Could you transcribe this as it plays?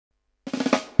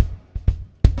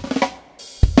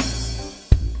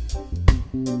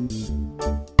Feliz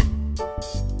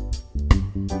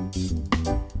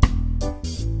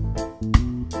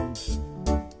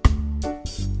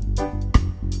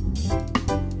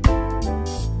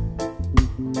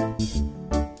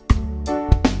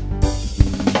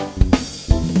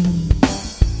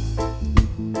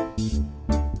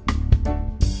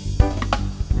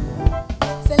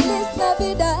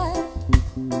Navidad,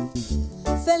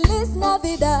 Feliz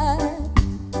Navidad,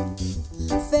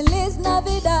 Feliz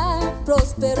Navidad,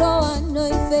 próspero año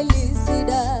y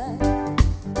felicidad.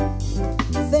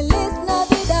 Feliz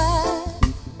Navidad,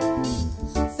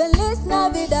 Feliz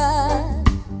Navidad,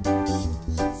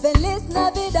 Feliz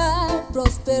Navidad,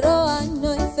 próspero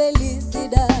año y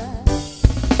felicidad.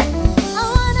 I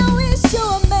wanna wish you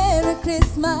a Merry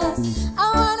Christmas.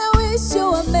 I wanna wish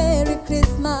you a Merry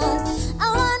Christmas. I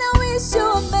wanna wish you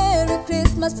a Merry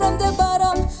Christmas from the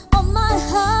bottom of my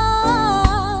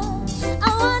heart.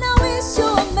 I wanna wish you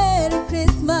a Merry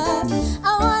Christmas.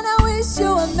 I wanna wish you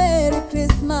a Merry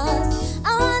Christmas.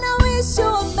 I wanna wish you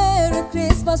a Merry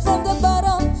Christmas from the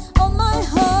bottom of my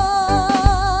heart.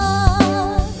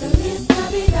 Feliz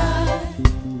Navidad,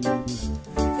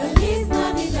 Feliz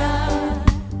Navidad,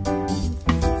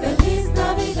 Feliz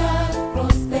Navidad,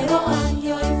 próspero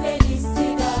año y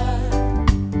felicidad.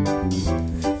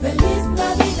 Feliz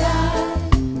Navidad,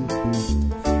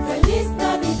 Feliz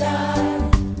Navidad,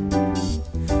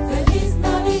 Feliz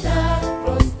Navidad,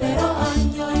 próspero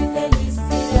año y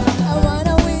felicidad. I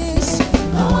wanna wish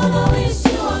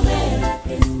you a Merry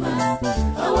Christmas.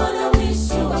 I wanna wish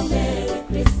you a Merry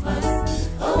Christmas.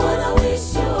 I wanna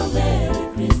wish you a Merry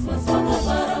Christmas from the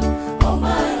bottom of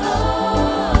my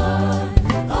heart.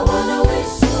 I wanna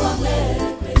wish you a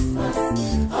Merry Christmas.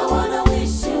 I wanna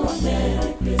wish you a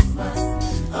Merry Christmas.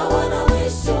 I wanna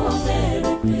wish you a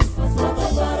Merry Christmas from the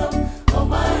bottom of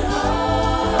my heart.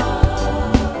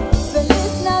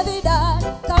 Feliz Navidad,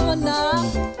 come on now.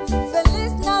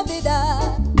 Feliz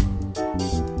Navidad,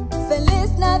 Feliz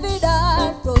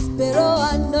Navidad, próspero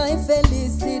año y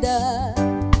felicidad.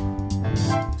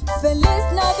 Feliz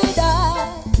Navidad,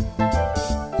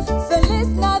 Feliz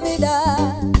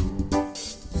Navidad,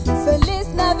 Feliz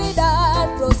Navidad,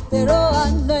 próspero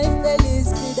año y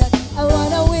felicidad. I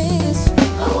wanna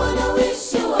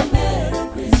wish you a Merry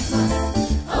Christmas.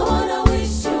 I wanna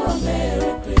wish you a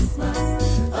Merry Christmas.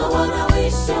 I wanna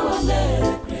wish you a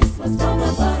Merry Christmas from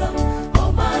the bottom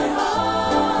of my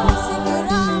heart. sing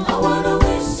it out. I wanna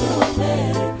wish you a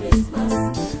Merry Christmas.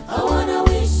 I wanna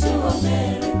wish you a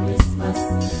Merry Christmas.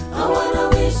 I wanna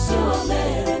wish you a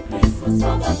Merry Christmas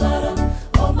from the bottom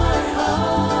of my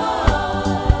heart.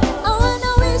 I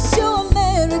wanna wish you a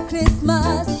Merry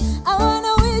Christmas. I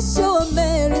wanna wish you a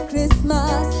Merry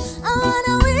Christmas. I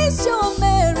wanna wish you a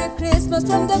Merry Christmas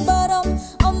from the bottom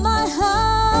of my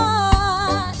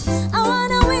heart. I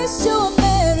wanna wish you a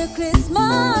Merry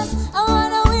Christmas. I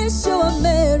wanna wish you a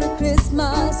Merry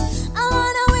Christmas. I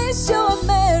wanna wish you a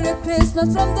Merry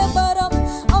Christmas from the bottom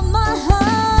of my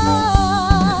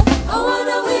heart. I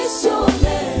wanna wish you a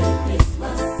Merry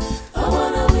Christmas. I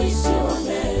wanna wish you a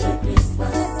Merry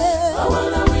Christmas. I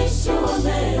wanna wish you a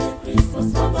Merry Christmas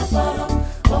from the bottom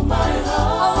of my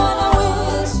heart.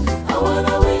 I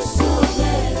wanna wish you a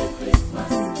Merry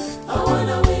Christmas. I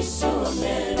wanna wish you a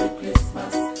Merry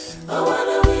Christmas. I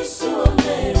wanna wish you a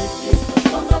Merry Christmas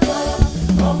from the bottom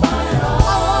of my heart.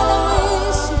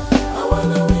 I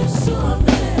wanna wish you a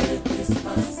Merry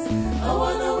Christmas. I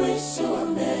wanna wish you a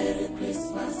Merry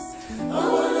Christmas. I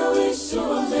wanna wish you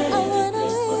a Merry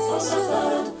Christmas from the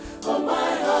bottom of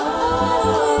my heart.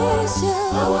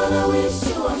 I wanna wish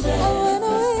you a Merry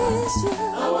Christmas.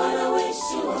 I wanna wish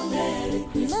you a Merry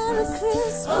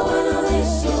Christmas. I wanna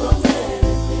wish you a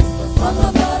Merry Christmas from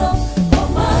the